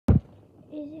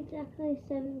is exactly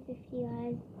 7:50,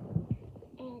 guys,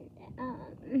 and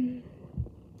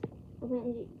we're going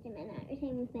to do the night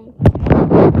routine with me.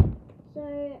 So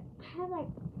I have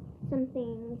like some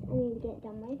things I need to get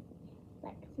done with,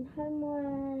 like some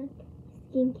homework,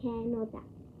 skincare, and all that.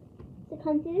 So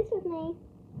come do this with me.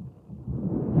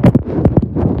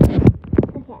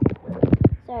 Okay,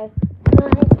 so my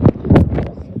skincare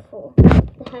was for to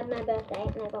have my birthday,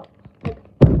 and I got like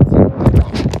some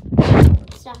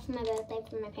stuff for my birthday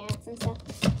from my parents and stuff,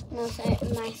 and also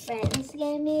my friends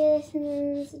gave me this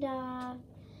and stuff.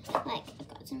 Like I've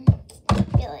got some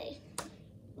really,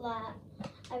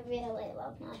 I really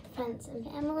love my friends and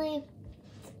family.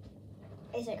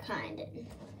 They're so kind and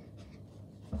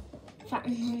fun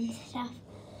and stuff.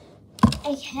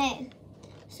 Okay,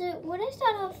 so what I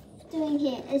start off doing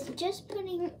here is just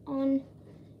putting my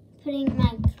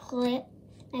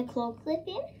claw clip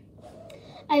in.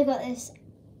 I got this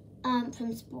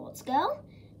from Sports Girl.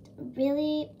 It's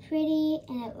really pretty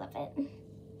and I love it.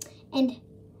 And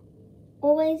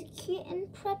always cute and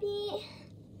preppy.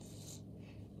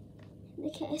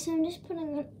 Okay, so I'm just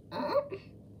putting it up,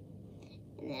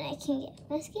 and then I can get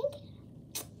my skincare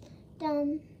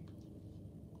done.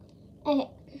 Okay,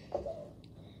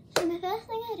 so the first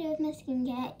thing I do with my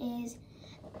skincare is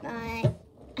my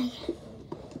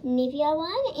Nivea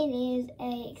one. It is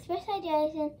a Express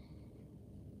Hydration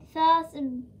Fast, I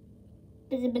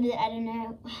don't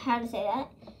know how to say that,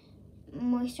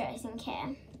 moisturizing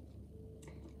care.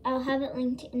 I'll have it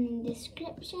linked in the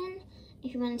description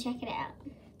if you want to check it out.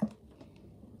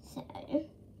 So,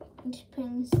 I'm just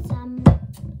putting some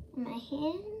on my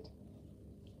hand,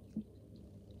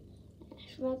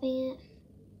 just rubbing it,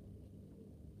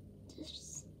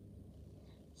 just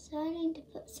starting to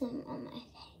put some on my face.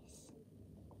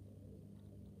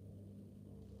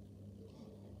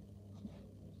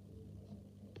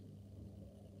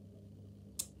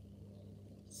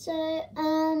 So,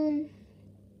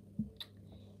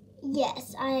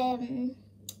 yes, I'll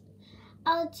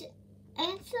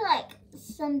answer like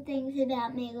some things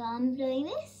about me while I'm doing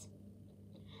this.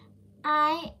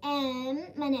 My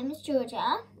name is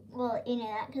Georgia. Well, you know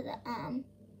that because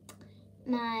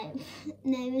my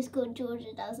name is called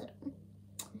Georgia Does It All.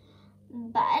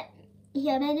 But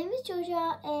yeah, my name is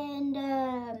Georgia, and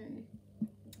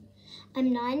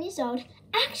I'm 9 years old.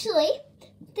 Actually,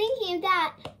 thinking of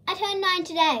that, I turned 9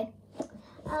 today.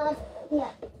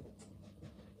 Yeah.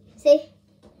 See,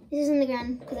 this is on the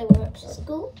ground because I wore it to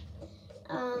school.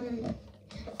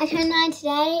 I turned 9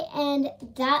 today, and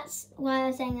that's why I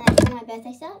was saying like my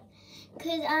birthday stuff.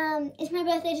 Cause it's my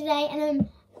birthday today, and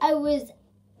I was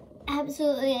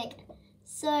absolutely like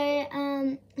so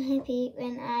happy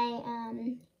when I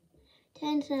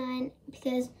turned 9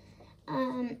 because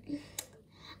I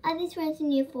have these friends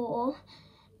in year 4,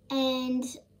 and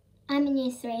I'm in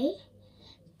year 3,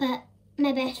 but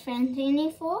my best friend's in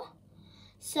year 4.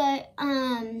 So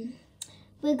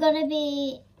we're gonna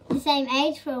be the same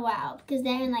age for a while because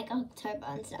they're in like October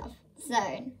and stuff. So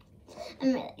I'm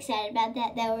really excited about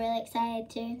that. They were really excited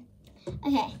too.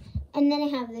 Okay, and then I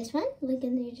have this one, link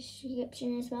in the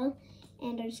description as well.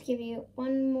 And I'll just give you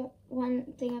one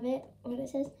thing of it, what it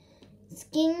says.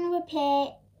 Skin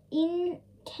Repair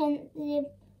Intensive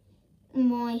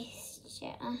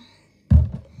Moisture.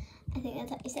 I think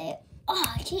that's how you say it.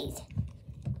 Oh, jeez.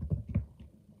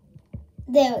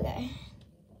 There we go.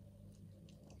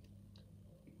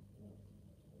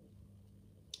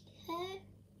 Okay.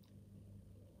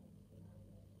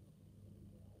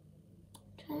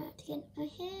 Try not to get my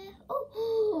hair.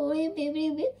 Oh,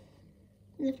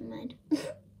 never mind.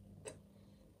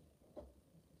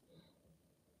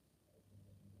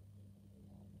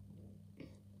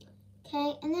 Okay,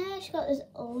 and then I just got this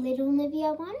little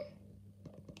Nivea one.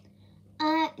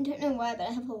 I don't know why, but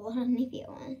I have a lot of Nivea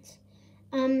ones.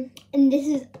 And this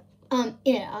is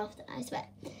yeah, after I sweat.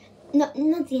 Not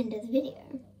the end of the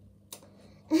video.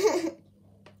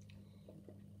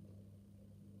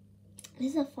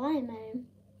 There's a fire, man.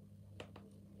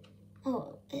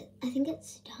 Oh, I think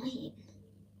it's dying.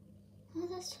 Oh,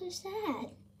 that's so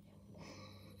sad.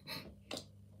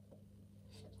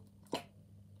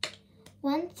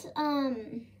 Once,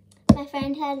 my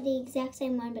friend had the exact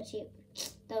same one, but that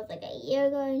was like a year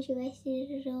ago, and she wasted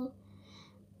it all.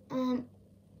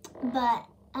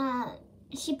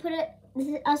 She put it,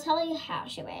 I'll tell you how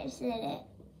she wasted it.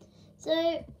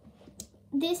 So,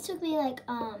 this took me like,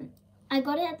 I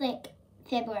got it at like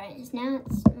February, and now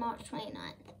it's March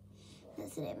 29th.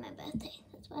 That's the day of my birthday,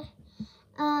 that's why.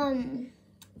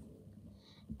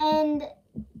 And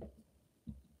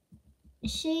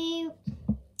she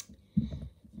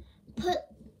put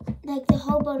like the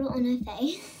whole bottle on her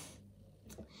face,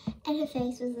 and her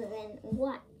face was then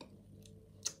white.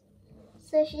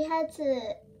 So she had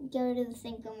to go to the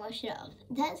sink and wash it off.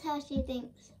 That's how she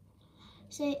thinks.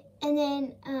 So, and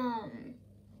then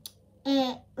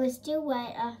it was still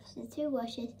white after 2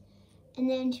 washes, and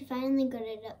then she finally got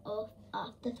it off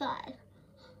after 5.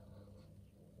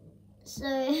 So,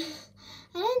 I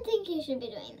don't think you should be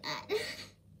doing that.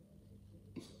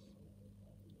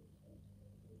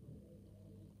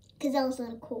 Because I was a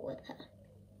little cool with her.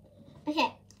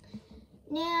 Okay,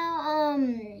 now,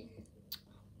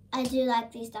 I do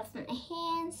like these stuff for my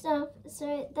hair and stuff,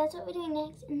 so that's what we're doing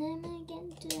next. And then I'm gonna get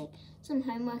into like some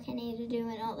homework I need to do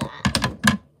and all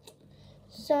that.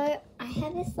 So I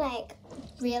have this like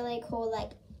really cool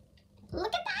like, look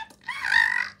at that!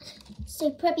 Ah!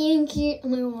 So preppy and cute. Oh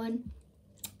my god.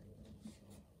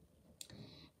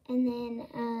 And then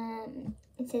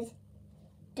it says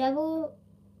double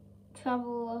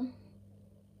trouble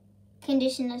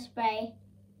conditioner spray.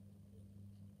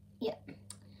 Yep.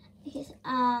 Because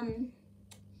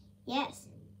yes.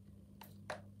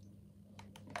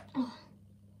 Oh.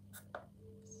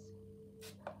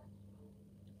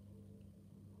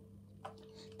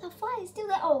 The fire is still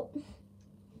there. Oh.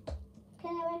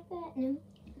 Can I wipe that? No.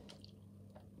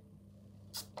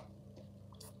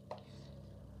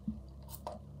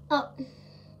 Oh.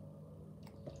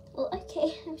 Well,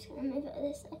 okay. I'm just gonna move it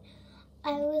this way.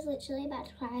 I was literally about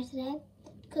to cry today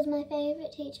because my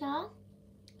favorite teacher,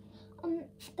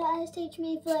 that has taught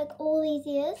me for like all these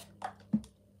years,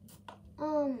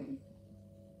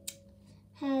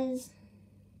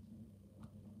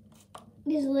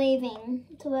 is leaving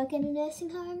to work in a nursing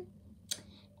home,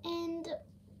 and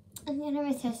I'm gonna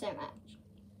miss her so much.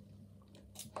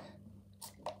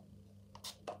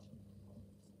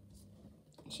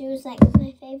 She was like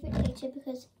my favorite teacher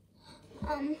because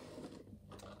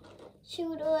she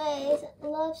would always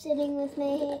love sitting with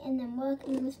me and then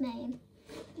working with me and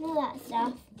all that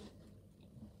stuff.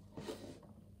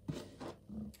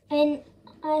 And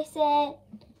I said,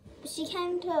 she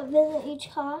came to visit each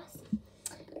class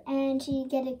and she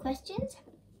gathered questions,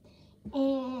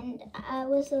 and I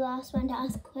was the last one to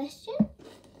ask a question.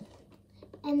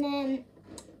 And then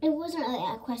it wasn't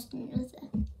really a question, it was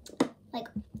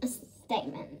a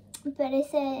statement. But I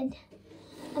said,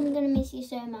 I'm gonna miss you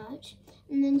so much.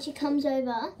 And then she comes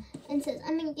over and says,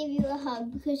 I'm gonna give you a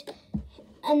hug because,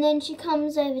 and then she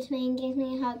comes over to me and gives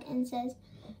me a hug and says,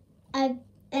 I've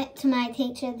met to my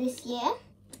teacher this year.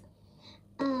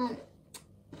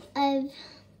 I've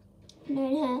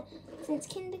known her since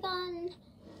kindergarten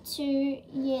to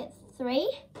year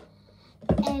 3.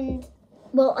 And,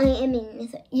 well, I am in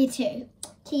year 2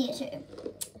 to year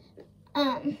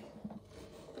 2.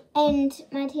 And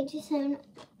my teacher said,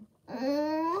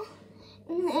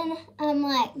 and then I'm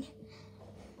like,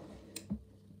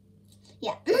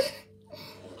 yeah.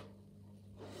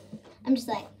 I'm just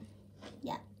like,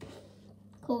 yeah,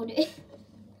 cool dude.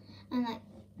 I'm like,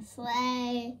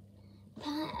 slay. But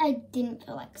I didn't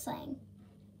feel like slaying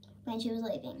when she was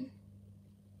leaving.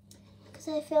 Because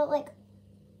I felt like,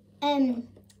 and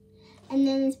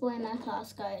then this boy in my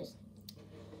class goes,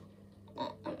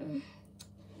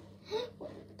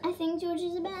 I think George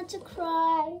is about to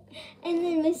cry. And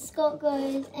then Miss Scott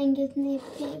goes and gives me a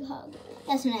big hug.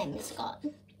 That's her name, Miss Scott.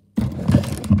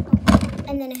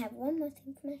 And then I have one more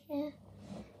thing for my hair.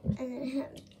 And then I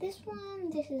have this one.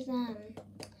 This is,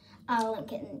 I'll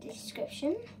link it in the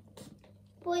description.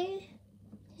 Boy,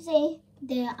 see,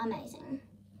 they're amazing.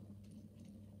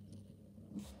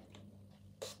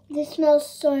 This smells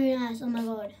so nice, oh my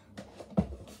god.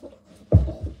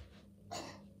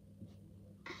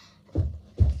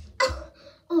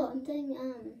 Oh, I'm doing,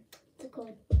 what's it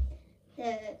called? Do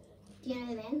you know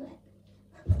the man?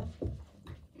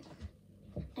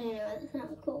 I don't know what it's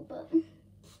not called, but,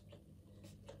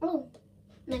 oh,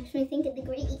 makes me think of the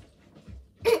gravy.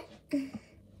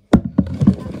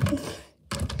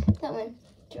 That one,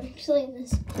 directly in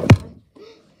this one.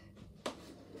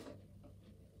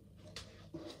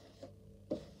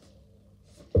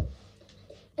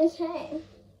 Okay,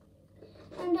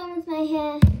 I'm done with my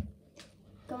hair.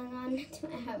 Going on to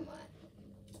my homework.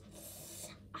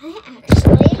 I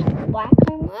actually like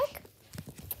homework.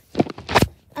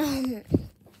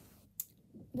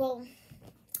 Well,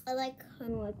 I like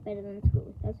homework better than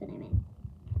school. That's what I mean.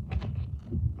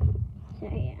 So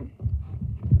yeah,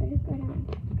 I just go down.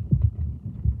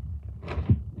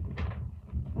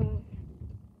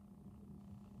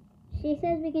 She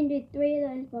says we can do 3 of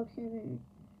those boxes and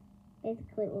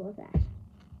basically all of that.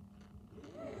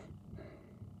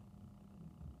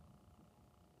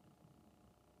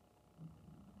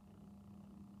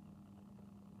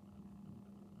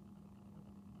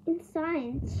 In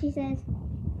science, she says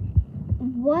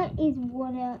What is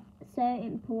water so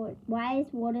important? Why is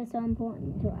water so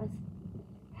important to us?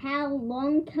 How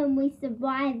long can we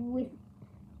survive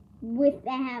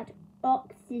without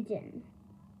oxygen?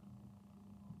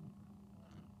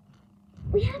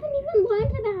 We haven't even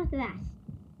learned about that.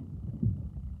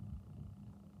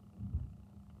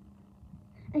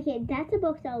 Okay, that's a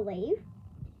box I'll leave.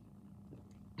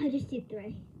 I just did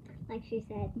 3, like she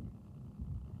said.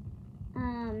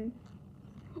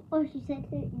 Or she said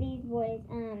to these boys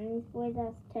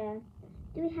asked her,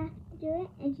 do we have to do it?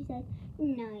 And she said,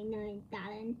 no,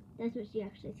 darling. That's what she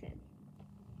actually said.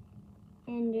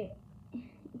 And yeah,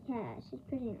 she's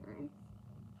pretty nice.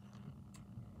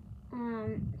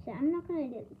 So I'm not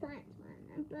going to do the science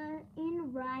one, but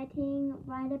in writing,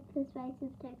 write a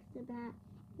persuasive text about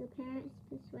your parents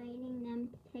persuading them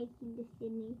to take you to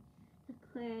Sydney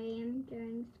Aquarium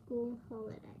during school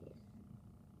holidays.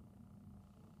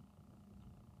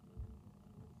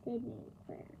 Sydney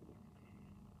Aquarium.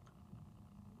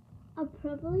 I'll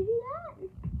probably do that.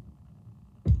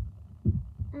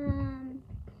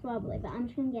 Probably, but I'm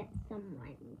just gonna get some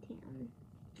writing down.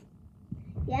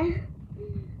 Yeah.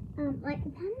 Like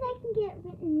one I can get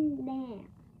written there.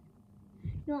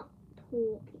 Not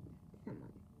talking to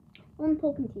someone. Well, I'm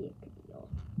talking to you because you're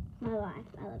my life.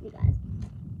 I love you guys.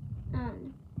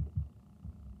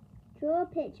 Draw a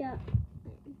picture.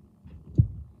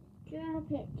 Draw a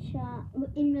picture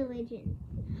in religion.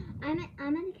 I'm at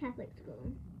a Catholic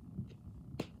school.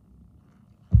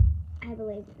 I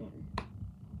believe in him.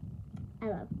 I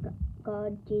love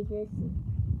God, Jesus.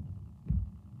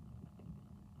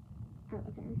 I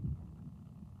love him.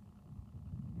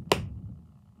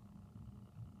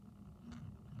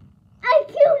 I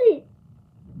killed it!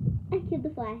 I killed the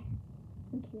fly.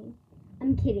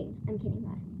 I'm kidding,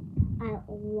 guys. I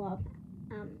love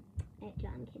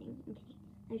nature. I'm kidding.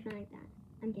 I just like that.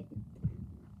 I'm kidding.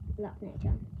 Love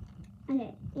nature.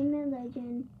 Okay, in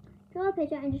religion, draw a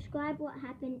picture and describe what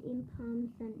happened in Palm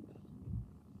Sunday.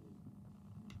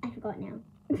 I forgot now.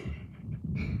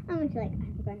 I'm just like,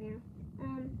 I forgot now.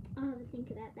 I'll have a think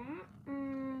about that.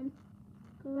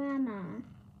 Grammar.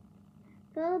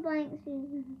 Fill the blanks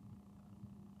with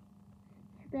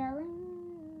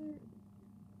spelling.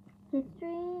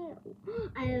 History.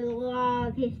 I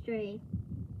love history.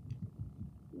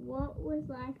 What was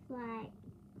life like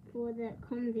for the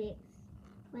convicts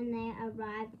when they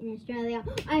arrived in Australia?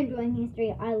 I'm doing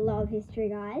history. I love history,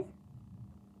 guys.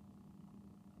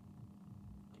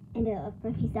 And I love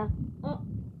funny stuff. Oh.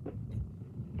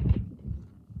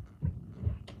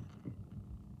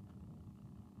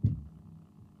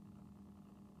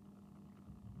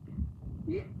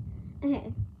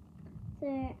 Okay. So,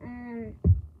 I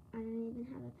don't even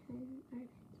have a pen.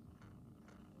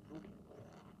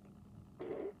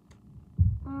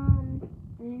 I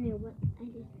don't know what I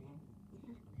just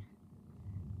said.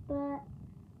 But,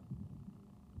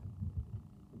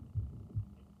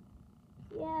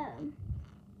 yeah.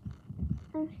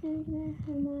 I'm just going to do my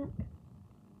homework.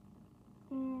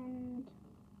 And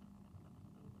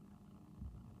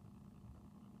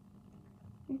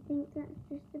I think that's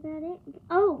just about it.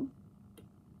 Oh!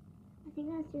 I think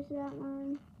that's just about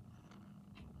one.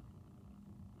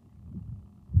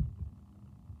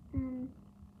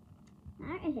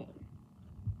 Okay.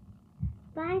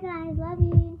 Bye guys, love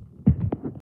you.